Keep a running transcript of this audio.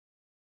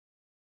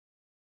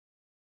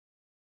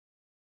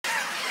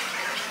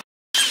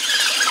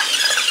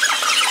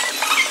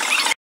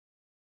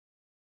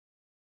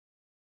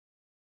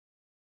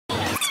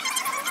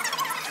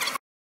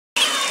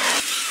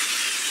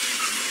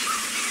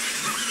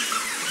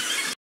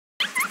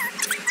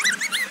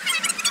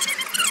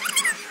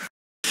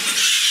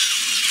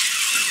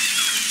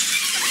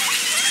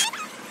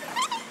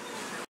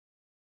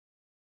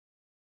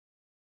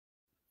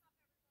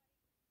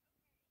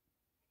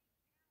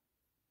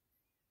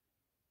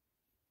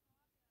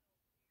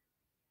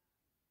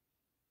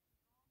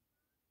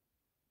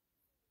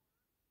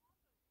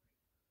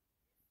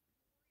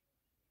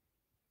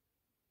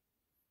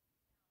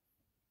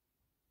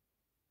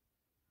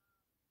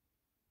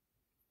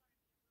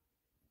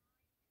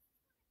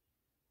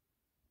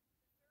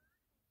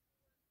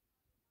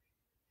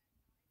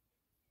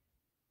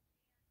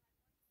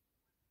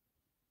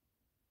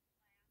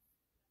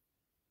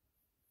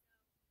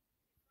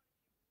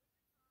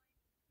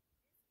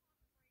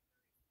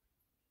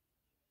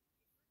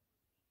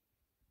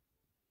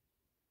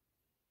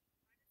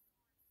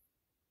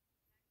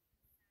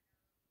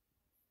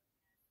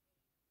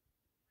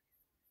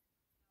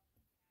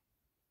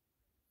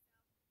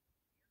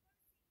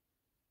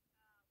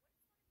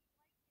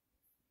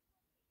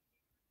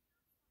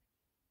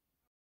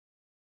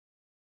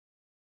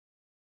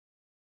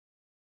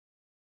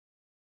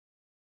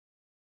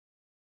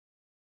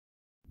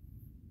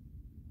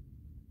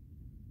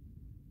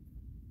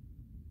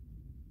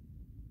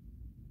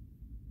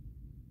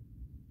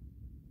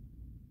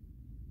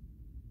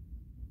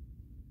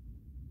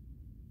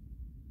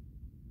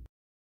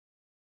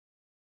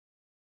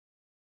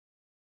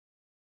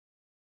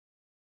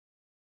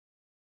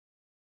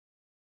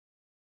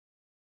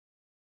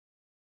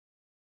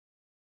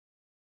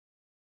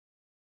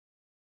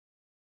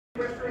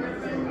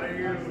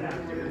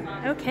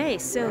Okay,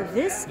 so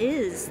this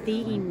is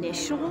the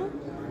initial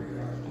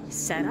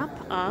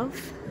setup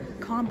of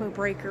Combo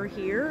Breaker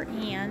here,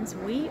 and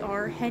we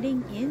are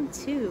heading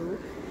into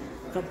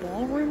the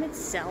ballroom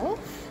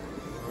itself.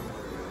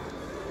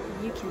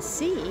 You can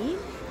see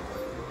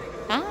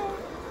how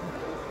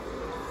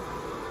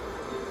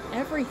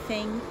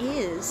everything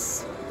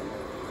is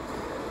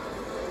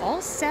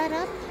all set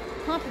up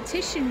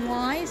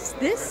competition-wise.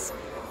 This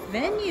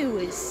venue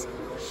is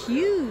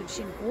huge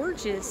and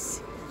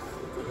gorgeous.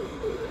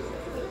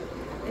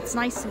 It's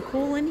nice and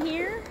cool in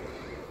here.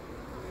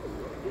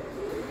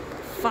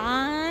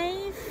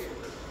 5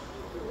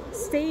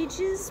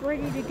 stages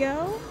ready to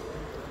go.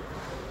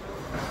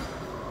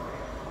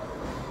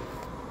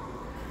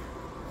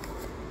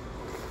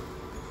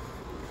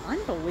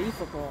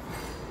 Unbelievable.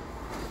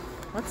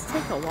 Let's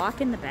take a walk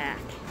in the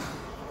back.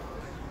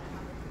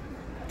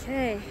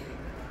 Okay,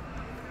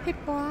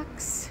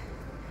 Hitbox,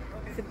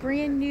 the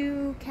brand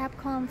new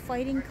Capcom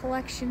Fighting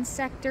Collection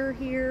sector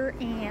here,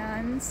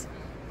 and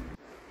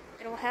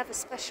it'll have a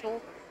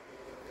special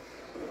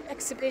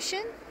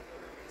exhibition,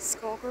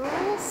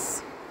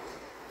 Skullgirls.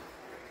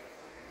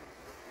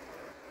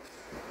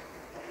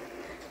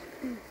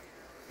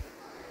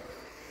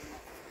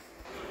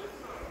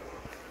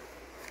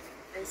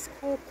 There's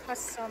cool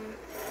custom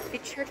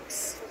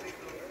features.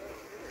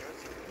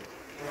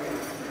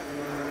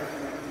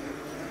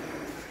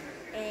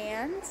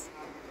 And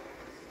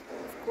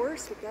of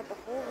course, we've got the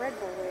whole Red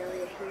Bull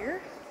area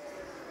here.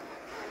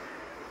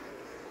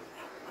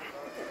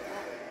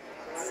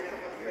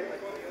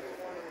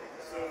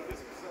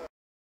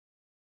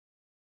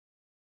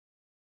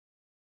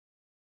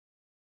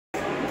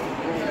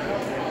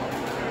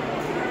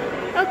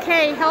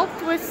 Okay,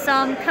 helped with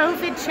some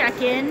COVID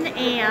check-in,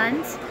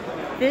 and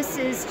this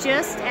is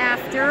just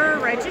after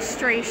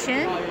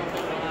registration.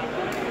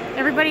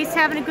 Everybody's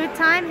having a good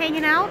time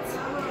hanging out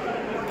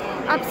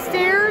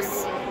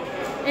upstairs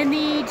in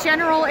the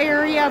general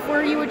area of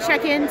where you would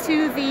check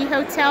into the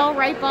hotel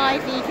right by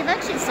the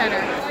convention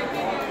center.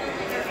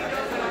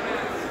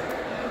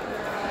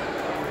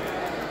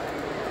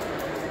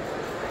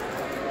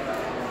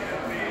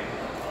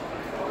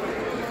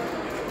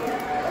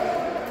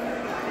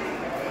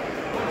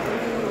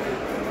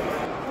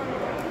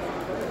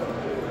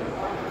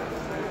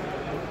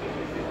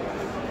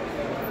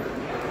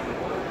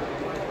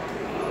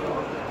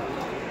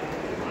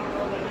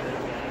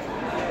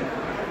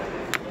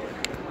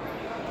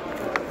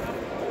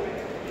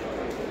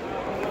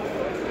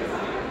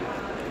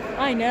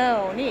 I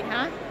know, neat,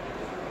 huh?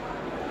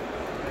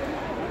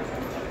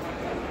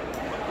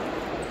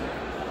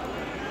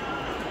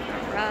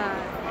 All right.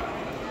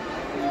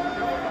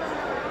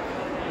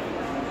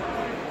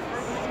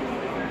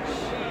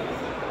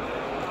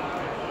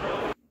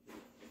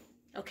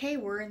 Okay,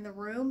 we're in the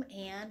room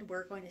and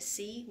we're going to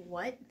see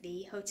what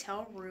the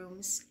hotel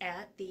rooms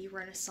at the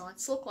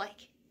Renaissance look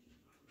like.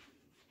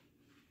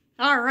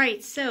 All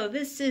right, so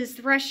this is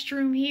the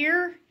restroom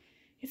here.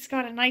 It's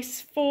got a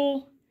nice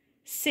full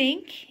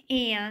sink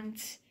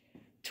and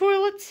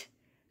toilet,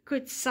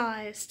 good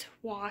sized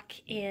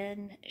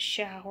walk-in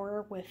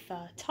shower with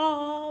a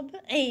tub,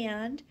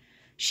 and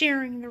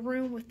sharing the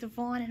room with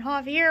Devon and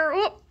Javier.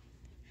 Oh,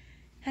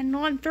 heading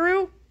on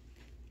through.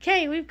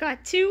 Okay, we've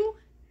got 2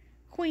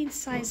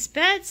 queen-size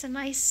beds, a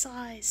nice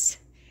size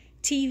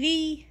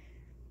TV,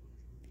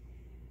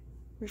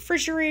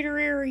 refrigerator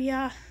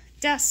area,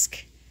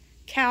 desk,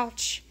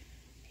 couch,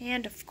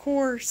 and of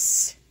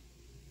course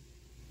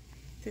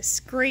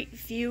this great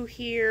view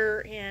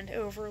here and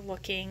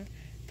overlooking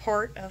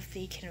part of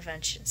the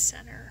convention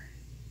center.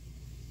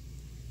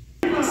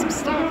 Some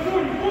stuff.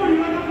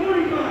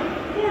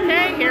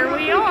 Okay, here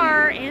we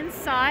are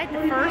inside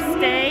the first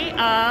day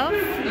of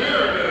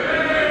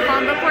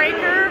Combo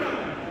Breaker.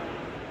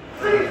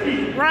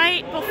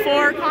 Right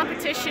before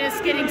competition is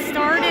getting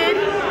started.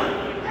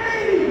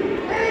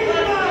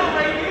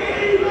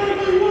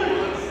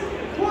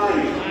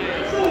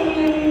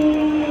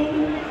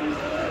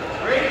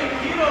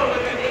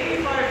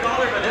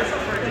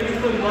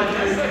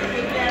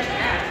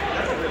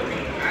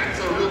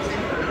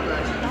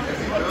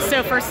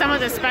 So for some of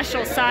the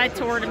special side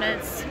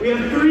tournaments,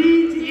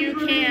 you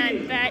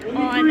can bet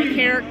on the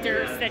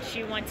characters that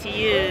you want to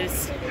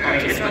use,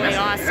 which is really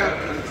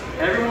awesome.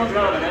 Everyone's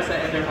got a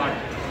Vanessa in their pocket,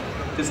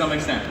 to some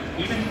extent,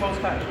 even close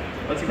patch.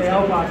 Let's see.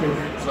 Tail pocket.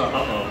 So,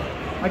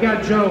 uh-oh. I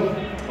got Joe.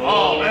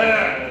 Oh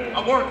man,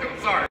 I'm working.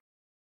 Sorry.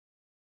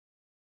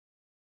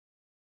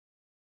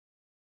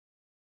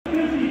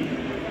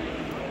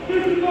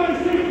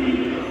 55,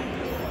 60.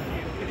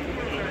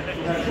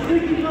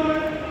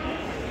 65.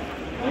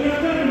 I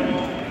got 7.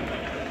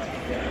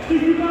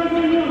 65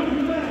 right now, in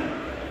the back.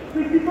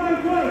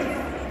 65 right.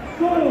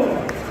 4.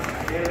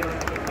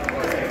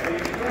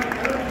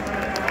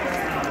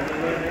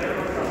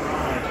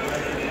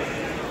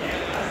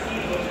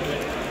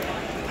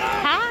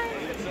 Hi.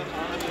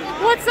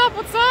 What's up?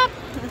 What's up?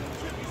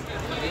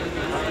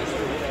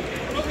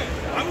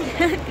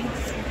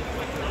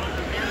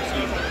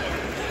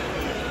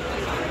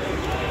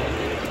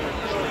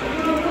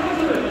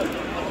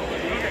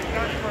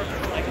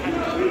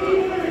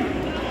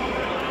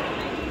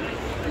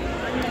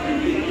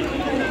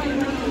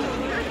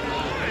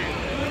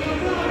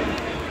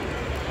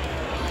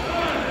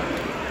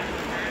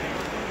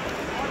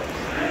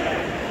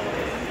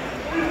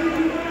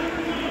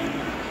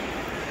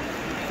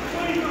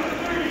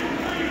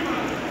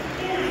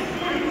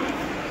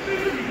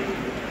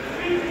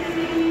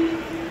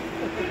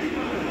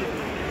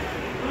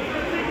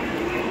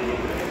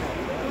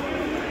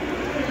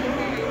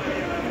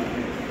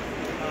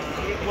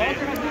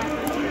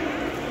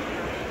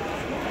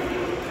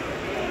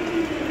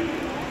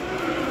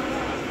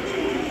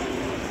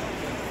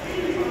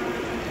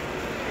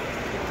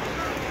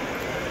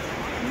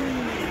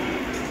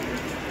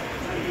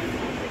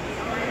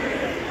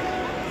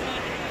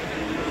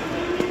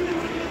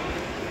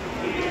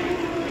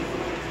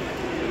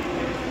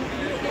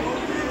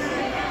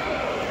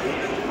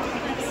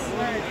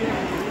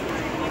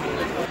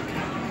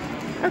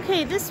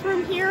 Okay, this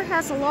room here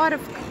has a lot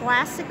of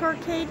classic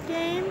arcade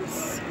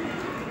games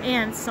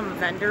and some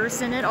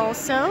vendors in it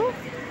also.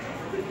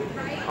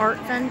 Art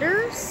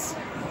vendors.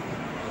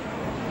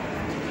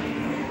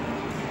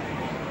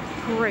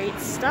 Great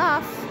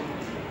stuff.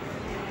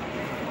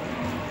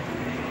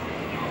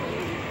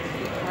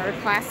 A lot of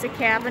classic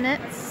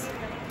cabinets.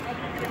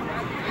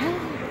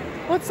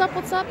 What's up?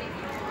 What's up?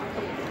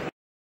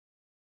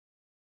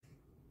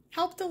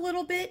 Helped a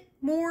little bit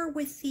more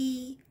with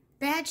the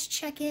badge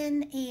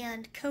check-in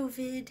and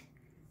COVID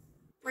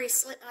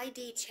bracelet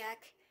ID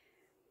check.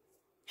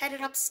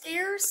 Headed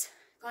upstairs,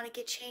 gonna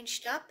get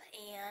changed up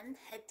and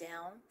head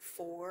down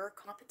for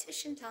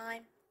competition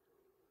time.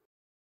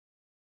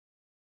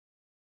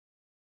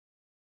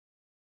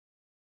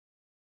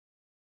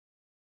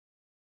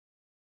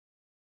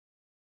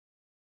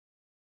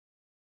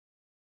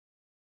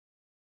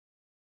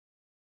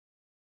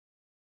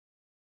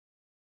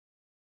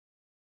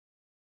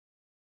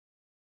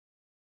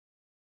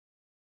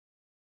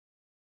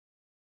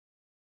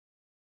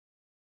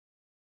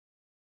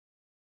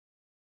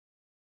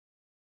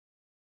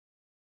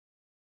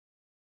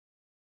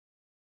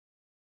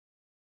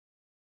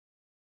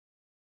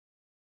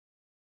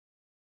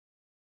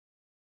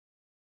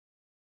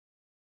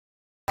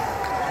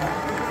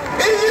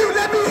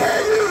 Let me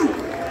hear you!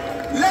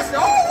 Let's,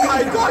 oh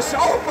my gosh,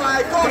 oh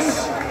my gosh!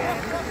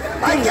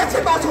 I get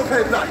him out of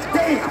her blood!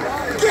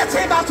 Damn! Get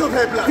him out of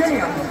her blood!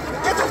 Damn!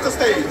 Get off the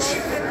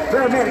stage!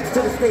 Paramedics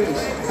to the stage.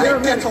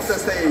 Get off the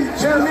stage!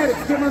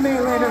 Paramedics, get my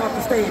man landing off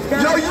the stage.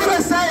 Yo,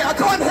 USA, I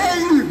can't hear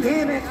you!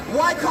 Damn it!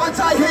 Why can't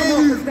I hear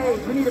you? Off the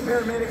stage. We need a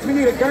paramedics. We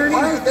need a gurney.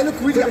 Alright, they look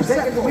really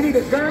upset. We need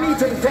a gurney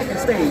to the second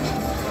stage.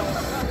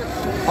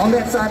 On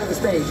that side of the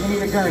stage, we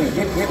need a gurney.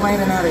 Get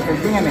Landon out of here.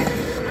 Damn it!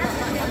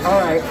 All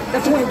right,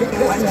 that's one.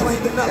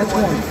 That's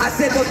one. I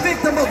said the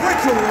victim of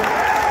ritual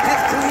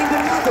has claimed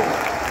another one.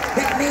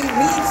 That name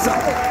means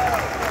something.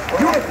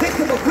 You're a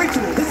victim of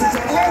ritual. This is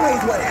always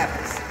what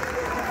happens.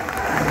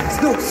 It's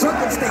no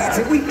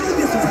circumstance, and we knew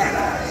this was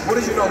happening. What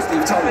did you know,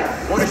 Steve? Tell me.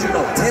 What did you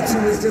know?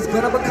 Tetsu is just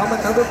gonna become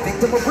another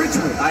victim of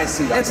ritual. I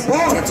see. That's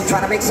wrong. Tetsu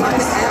trying to make something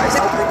happen.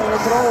 Something on the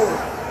throne.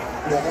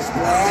 Walls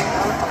black.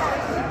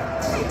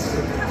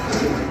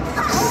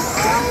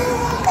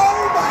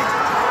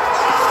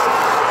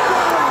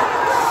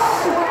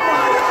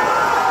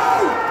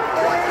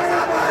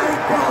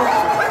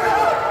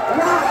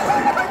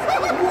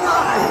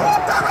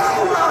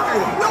 Oh my!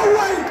 No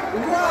way!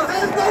 Why?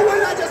 There's no way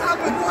that just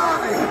happened!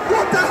 Why?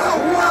 What the hell?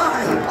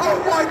 Why? Oh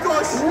my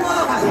gosh!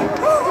 Why?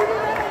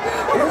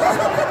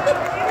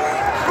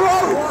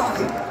 Bro!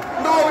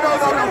 No!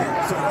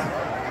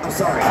 I'm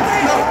sorry.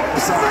 No!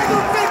 I'm sorry.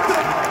 Another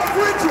victim of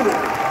ritual!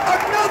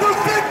 Another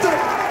victim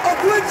of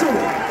ritual!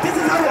 This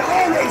is how it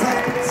always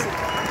happens.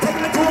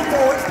 Taking the tour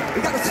forwards,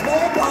 we got a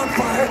small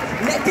bonfire,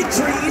 naked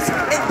trees,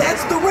 and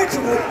that's the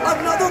ritual.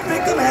 Another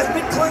victim has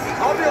been claimed.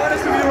 I'll be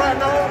honest with you right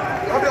now.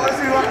 That was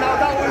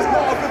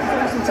not a good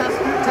performance from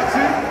Tetsu,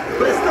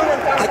 but it still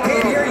went I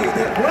can't hear you.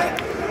 What?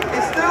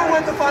 It still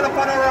went to final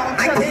round.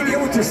 I can't hear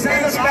what you're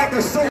saying. Back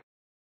there so.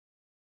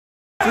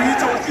 For you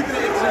to keeping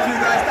it interesting, you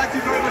guys. Thank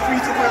you very much for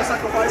each of your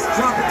sacrifice.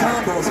 Dropping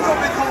combos.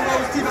 Dropping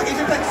combos, team. Like, if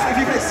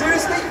you played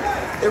seriously,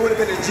 it would have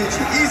been a GG.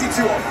 Easy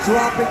 2-0.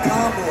 Dropping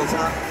combos,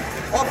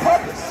 huh? On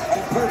purpose.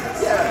 On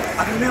purpose. Yeah.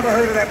 I've never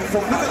heard of that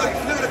before. Look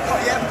at the cut.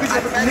 Yeah, because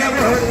I've never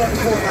heard of that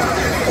before.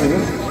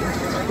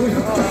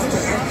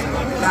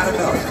 Not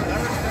enough.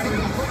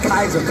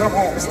 Kaiser, come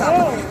home.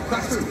 Stop it.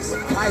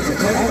 Kaiser,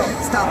 come home.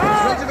 Stop it.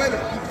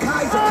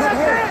 Kaiser, come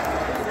home.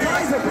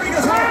 Kaiser, bring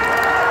us home.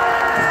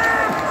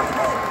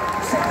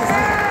 Shake his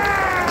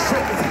hand.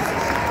 Shake his hand.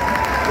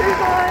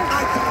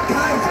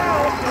 Kaiser,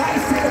 I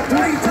said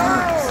 3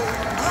 times.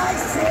 I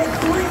said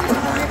 3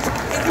 times,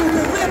 and you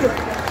delivered.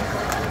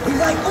 He's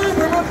like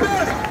Uber, my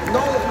better.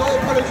 No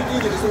apology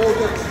needed. It's all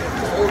good.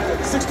 It's all good.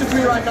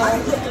 6-3 right now.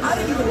 I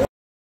didn't even.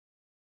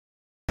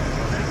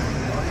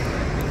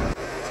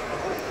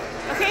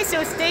 Okay,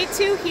 so it's day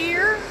 2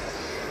 here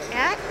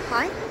at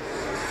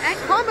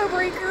Combo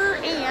Breaker,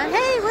 and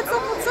hey, what's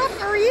up,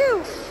 how are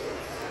you?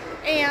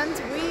 And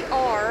we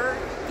are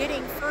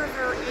getting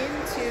further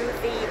into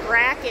the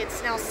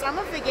brackets. Now, some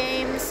of the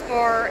games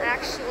are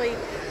actually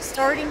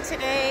starting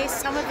today,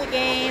 some of the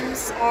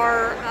games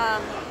are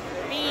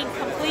being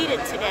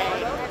completed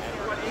today.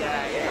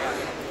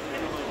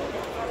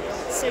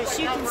 So as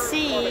you can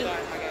see,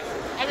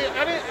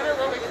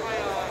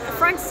 the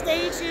front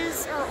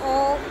stages are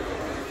all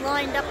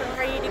lined up and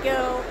ready to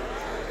go.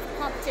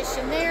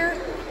 Competition there.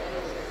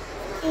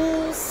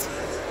 Pools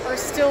are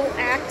still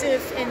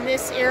active in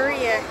this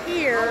area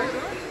here,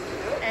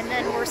 and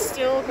then we're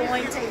still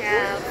going to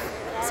have,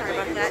 sorry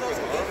about that,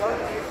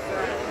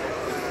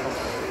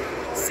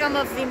 some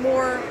of the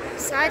more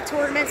side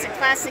tournaments and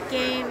classic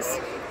games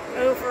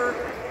over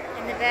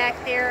in the back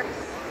there.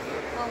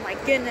 Oh my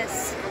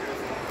goodness.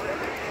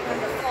 And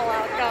the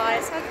Fallout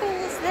guys, how cool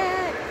is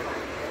that?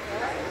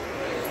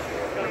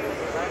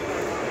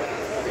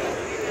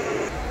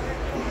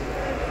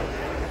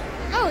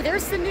 Oh,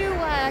 there's the new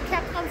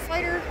Capcom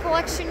Fighter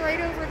collection right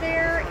over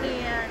there,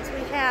 and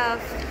we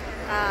have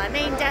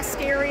main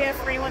desk area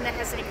for anyone that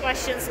has any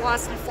questions,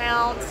 lost and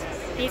found,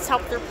 needs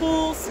help with their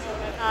pools.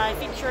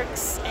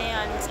 Victrix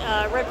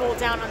and Red Bull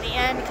down on the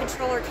end,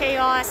 Controller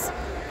Chaos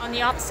on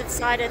the opposite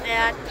side of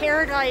that.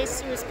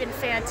 Paradise, who has been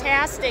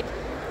fantastic,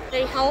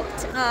 they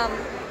helped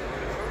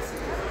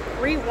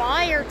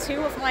rewire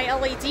 2 of my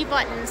LED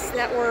buttons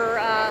that were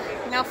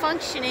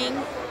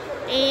malfunctioning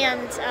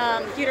and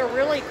get a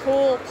really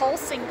cool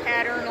pulsing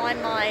pattern on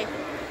my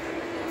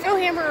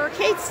Hammer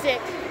arcade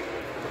stick.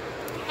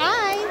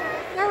 Hi,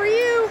 how are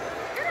you?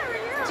 Good, how are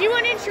you? Do you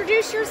want to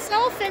introduce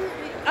yourself? And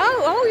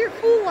oh, you're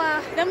cool.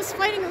 Them's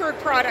Fighting Herd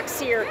products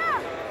here.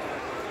 Yeah.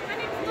 My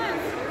name's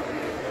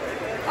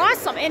Liz.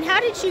 Awesome. And how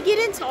did you get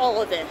into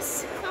all of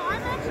this? So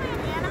I'm actually an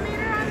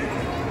animator on the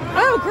team.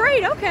 Oh,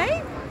 great.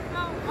 Okay. So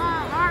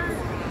our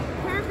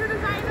character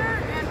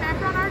designer and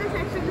background artist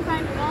actually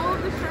designed all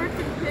of the shirts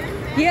and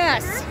pins. And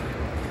Yes. stickers.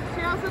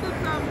 She also did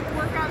some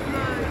work on the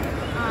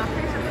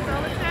Face of the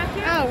Velvet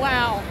statue. Oh,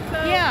 wow.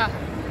 So- Yeah.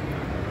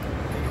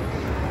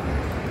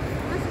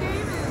 This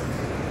game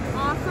is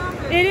awesome.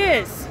 It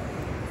is.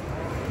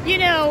 You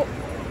know,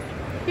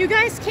 you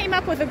guys came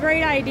up with a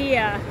great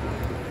idea,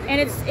 and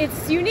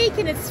it's unique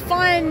and it's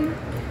fun,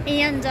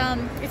 and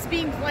it's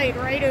being played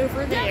right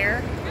over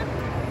there. Yep.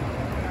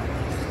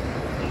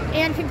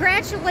 And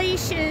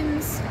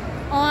congratulations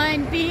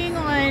on being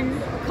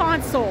on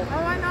console Oh,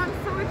 I know. I'm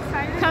so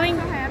excited. Coming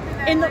I'm so happy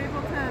that in we're the-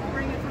 able to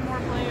bring it to more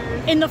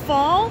players. in the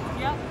fall.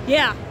 Yep.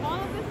 Yeah. All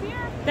of this year.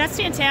 That's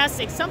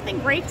fantastic. Something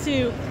great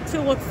to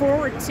look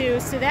forward to.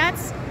 So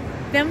that's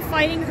them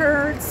Fighting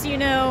Herds, you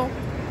know,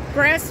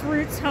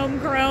 grassroots,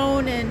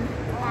 homegrown, and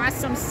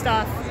awesome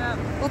stuff. Yep.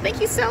 Well, thank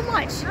you so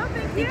much. No,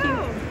 thank you.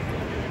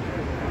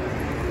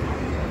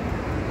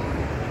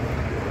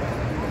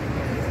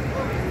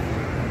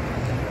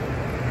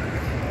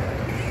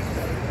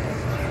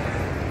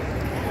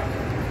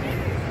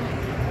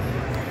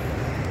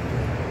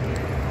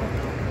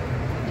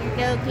 Here you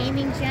go,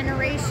 Gaming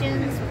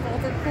Generations with all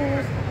their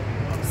cool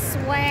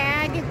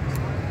swag.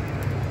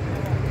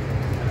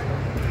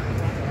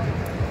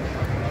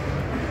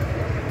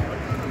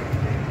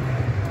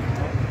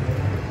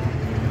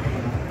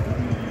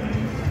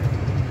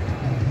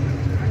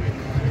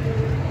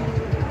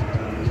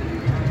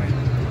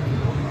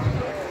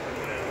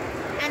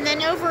 And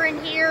then over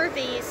in here,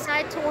 the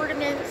side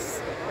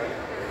tournaments,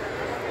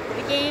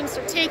 the games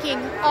are taking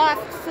off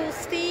full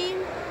steam.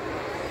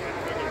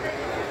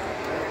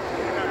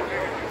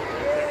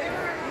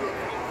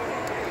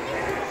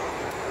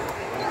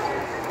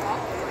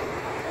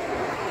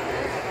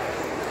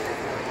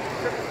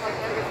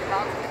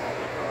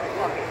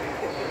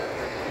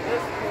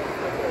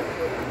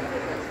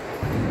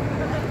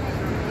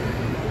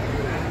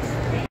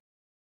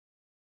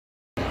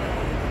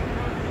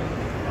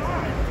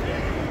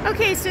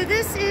 Okay, so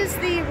this is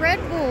the Red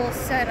Bull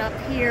setup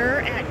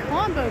here at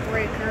Combo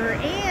Breaker,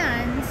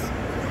 and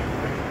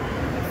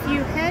if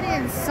you head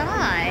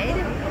inside,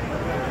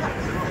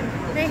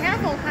 they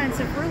have all kinds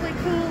of really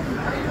cool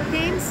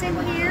games in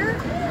here.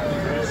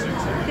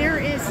 There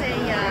is a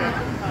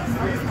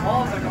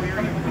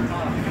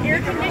air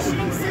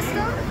conditioning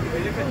system.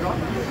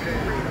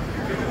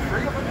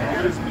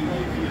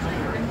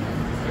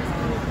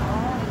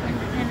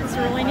 And it's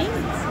really neat.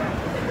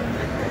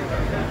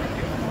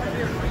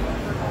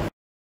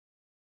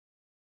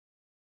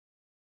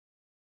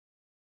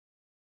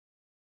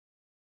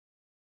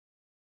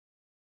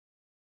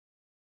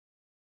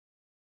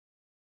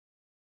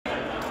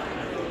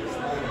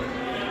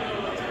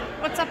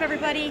 What's up,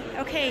 everybody?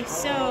 Okay,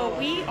 so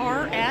we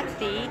are at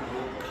the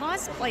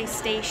cosplay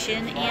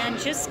station and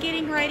just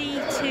getting ready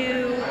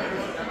to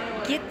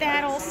get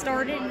that all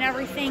started and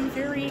everything.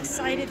 Very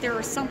excited. There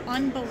are some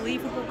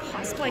unbelievable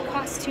cosplay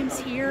costumes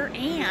here,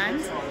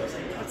 and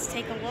let's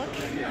take a look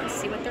and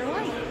see what they're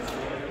like.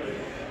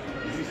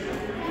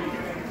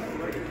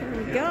 Here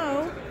we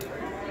go.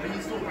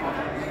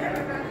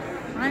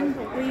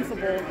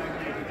 Unbelievable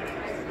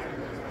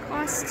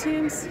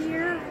costumes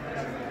here.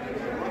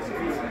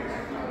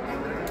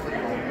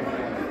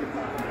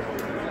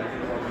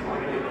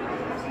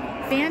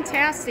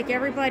 Fantastic,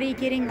 everybody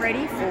getting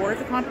ready for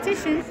the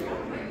competition.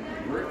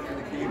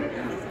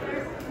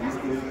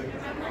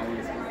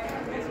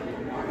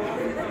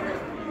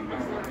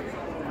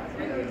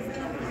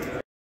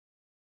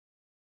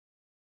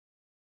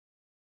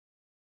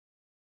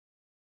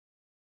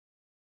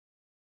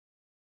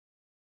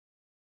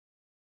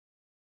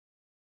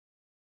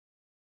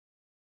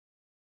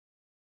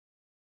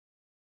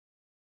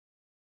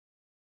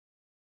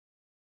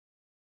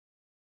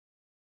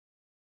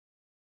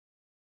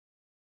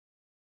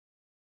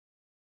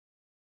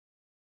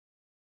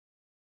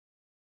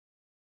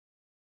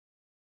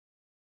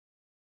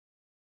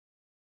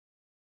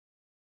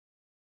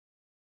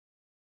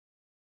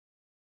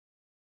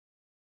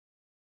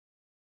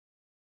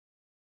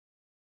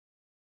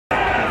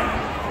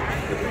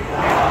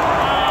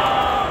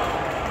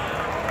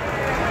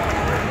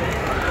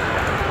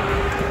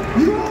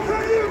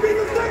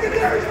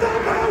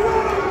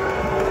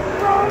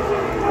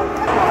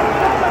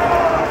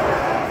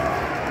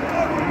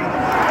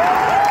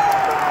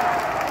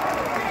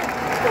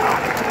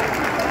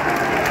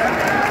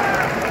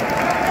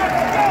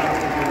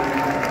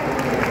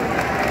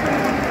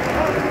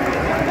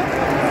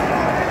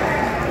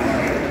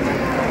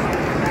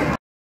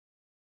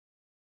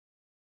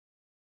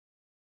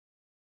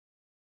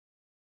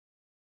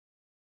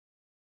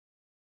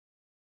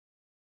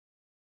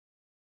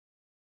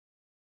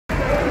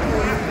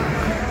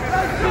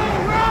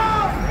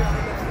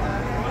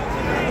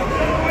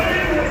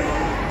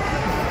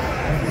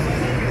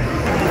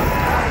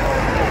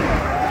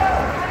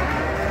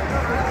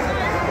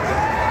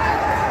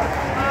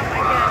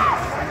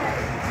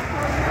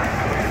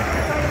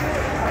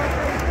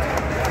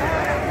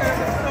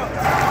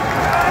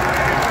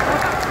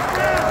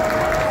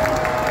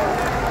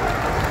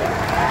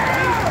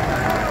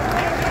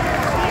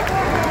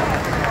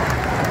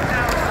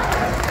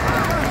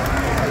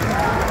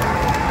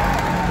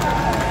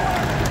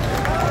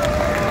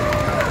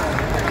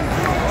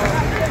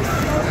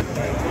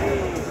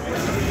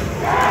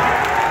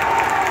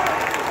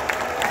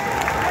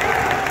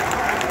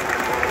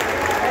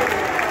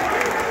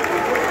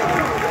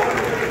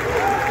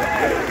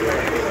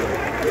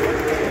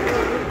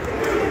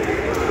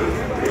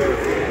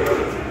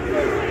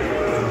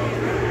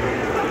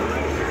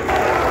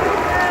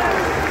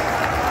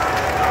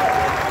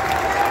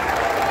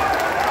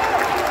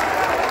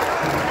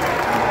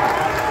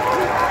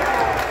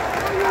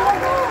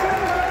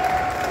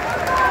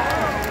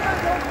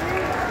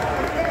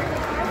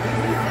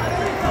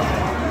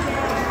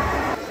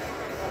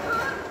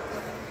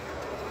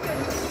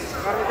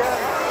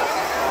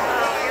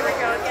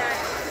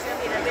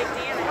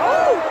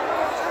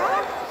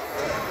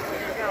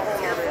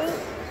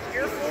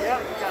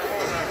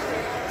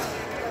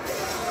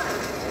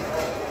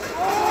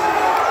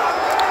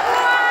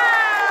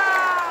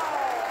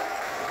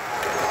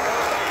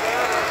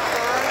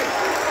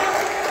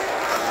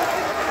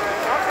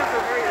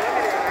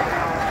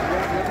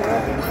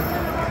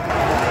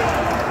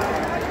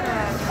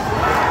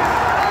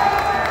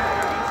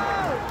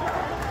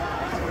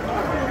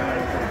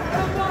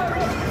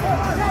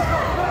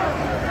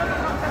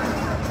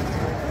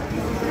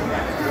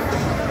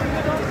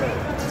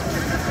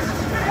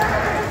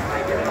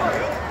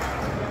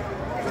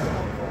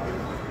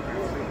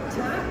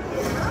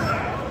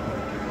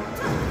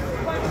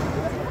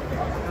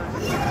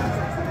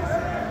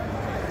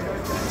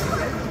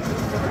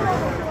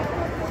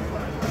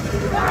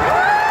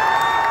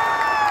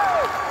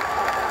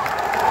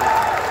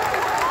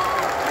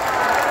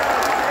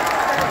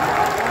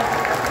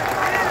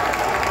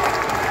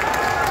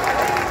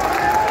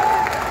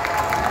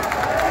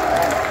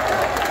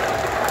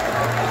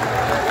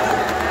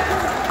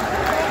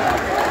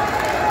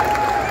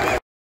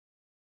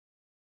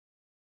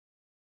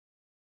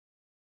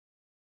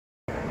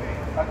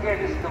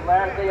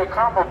 a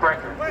combo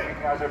breaker. If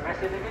you guys are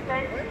missing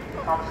anything,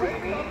 come see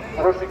me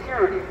or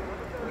security.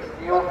 We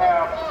still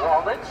have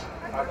wallets,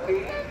 a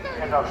key,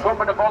 and an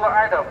assortment of other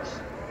items.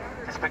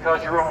 Just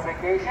because you're on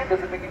vacation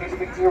doesn't mean you need to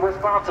be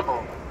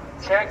irresponsible.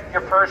 Check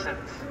your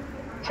persons.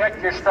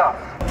 Check your stuff.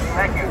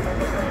 Thank you.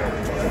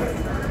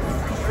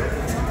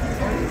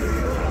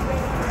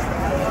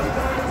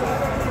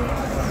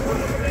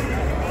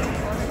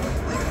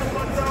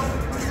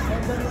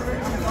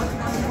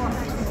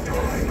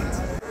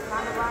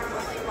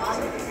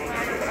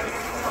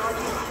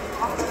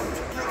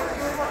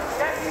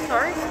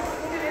 Sorry?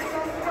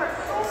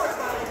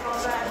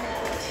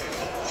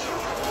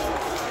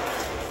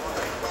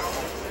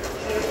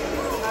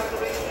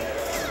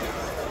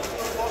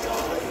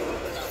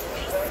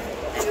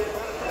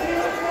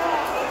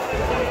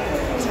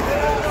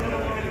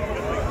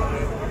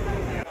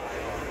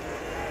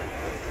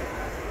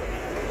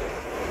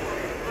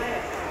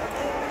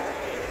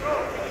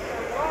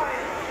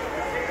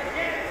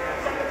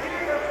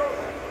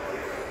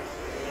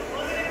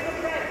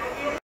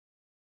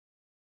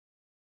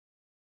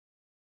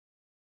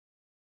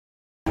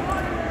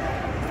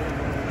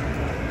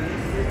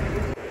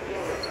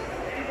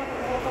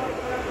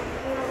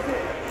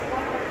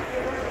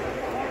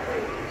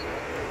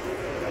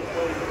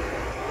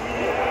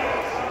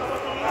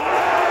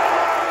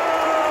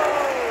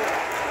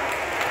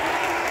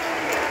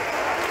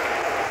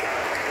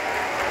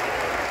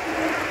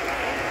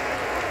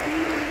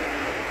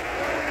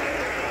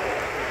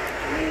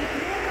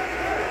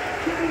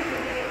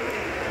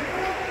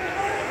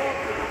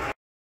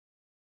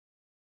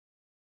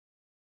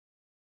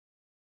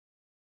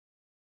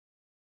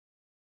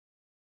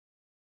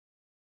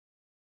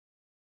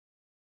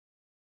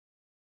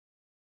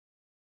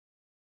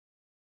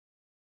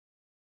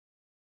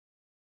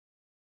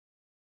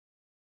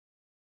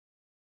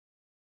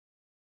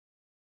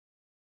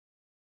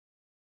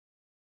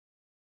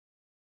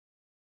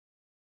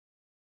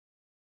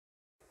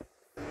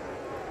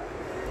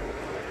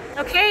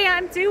 Okay,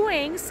 I'm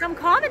doing some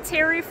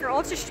commentary for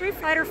Ultra Street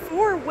Fighter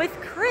 4 with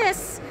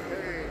Chris.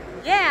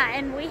 Yeah,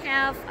 and we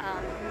have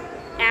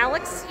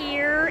Alex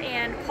here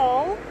and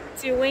Paul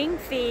doing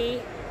the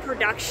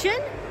production.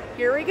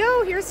 Here we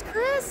go, here's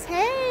Chris,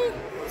 hey.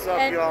 What's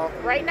up, y'all?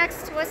 Right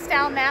next to us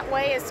down that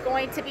way is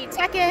going to be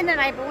Tekken, and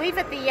I believe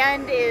at the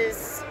end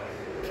is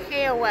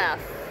KOF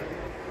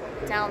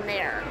down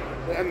there.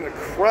 And the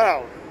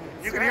crowd.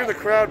 You can hear the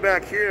crowd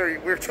back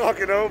here. We're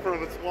talking over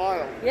them. It's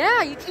wild.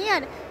 Yeah, you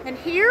can. And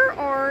here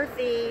are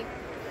the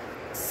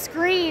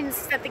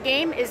screens that the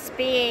game is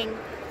being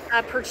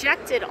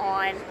projected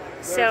on.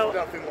 There's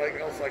nothing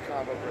else like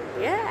combo breaker.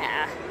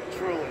 Yeah.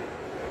 Truly.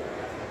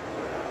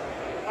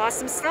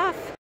 Awesome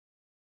stuff.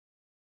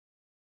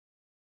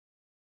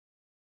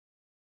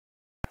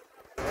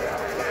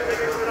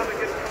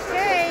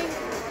 Okay.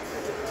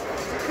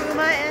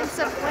 Takuma ends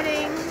up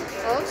winning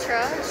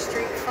Ultra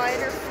Street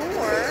Fighter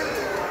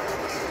 4.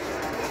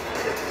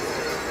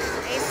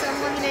 Ace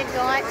Unlimited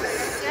got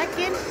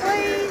second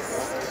place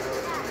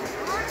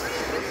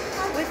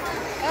with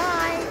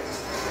Guy.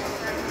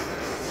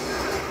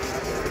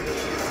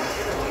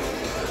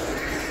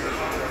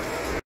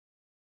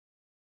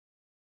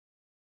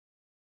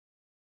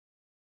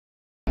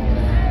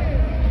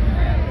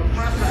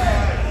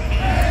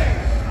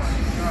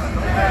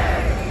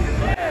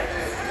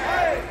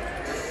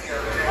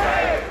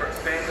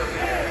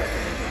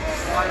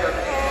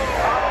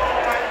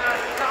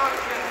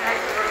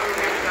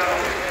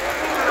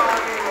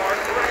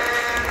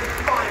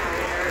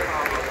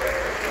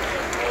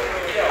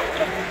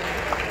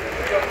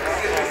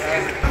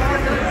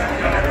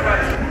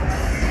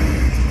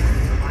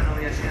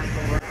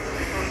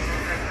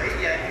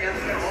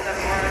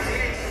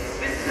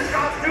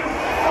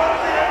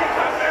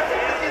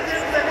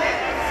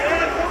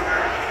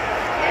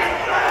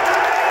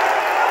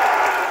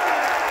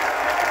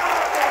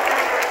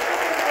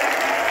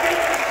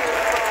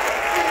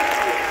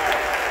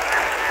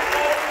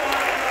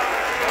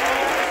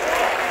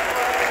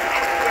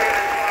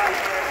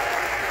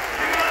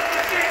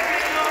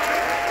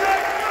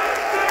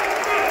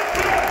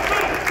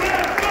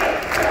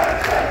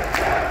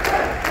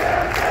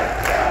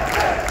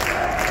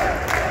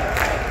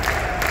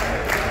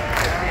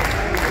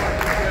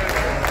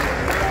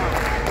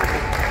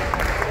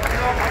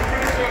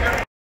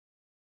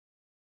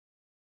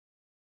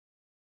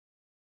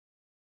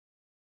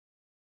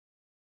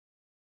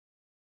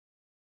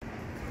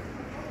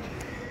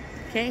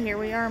 Okay, here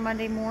we are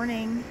Monday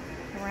morning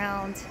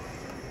around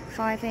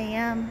 5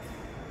 a.m.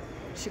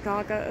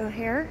 Chicago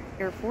O'Hare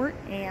Airport,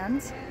 and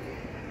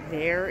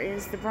there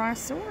is the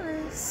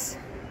Brontosaurus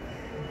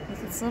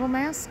with its little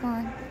mask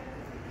on.